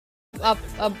आप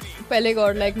पहले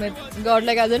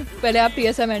Godlike as in पहले आप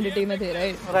TSM entity में थे,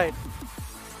 right? Right.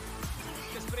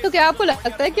 तो क्या आपको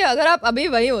लगता है कि अगर आप अभी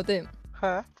वही होते,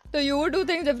 हाँ. so you would do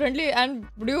things differently, and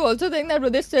would you also think that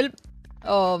would they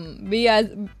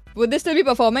still be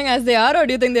performing as they are, or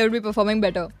do you think they would be performing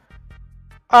better?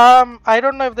 I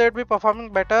don't know if they would be performing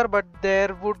better, but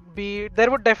there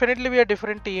would definitely be a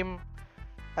different team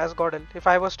as Godl if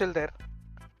I was still there.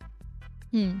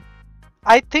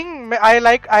 I think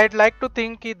I'd like to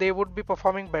think they would be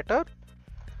performing better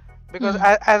because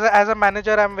as a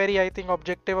manager I'm very, I think,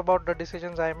 objective about the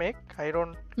decisions I make. I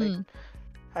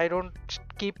don't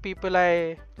keep people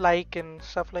I like and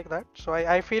stuff like that. So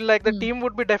I feel like the team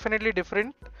would be definitely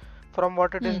different from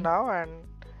what it is now, and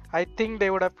I think they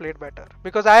would have played better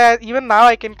because even now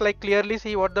I can like clearly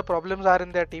see what the problems are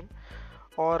in their team,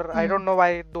 or I don't know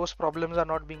why those problems are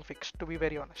not being fixed, to be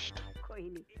very honest.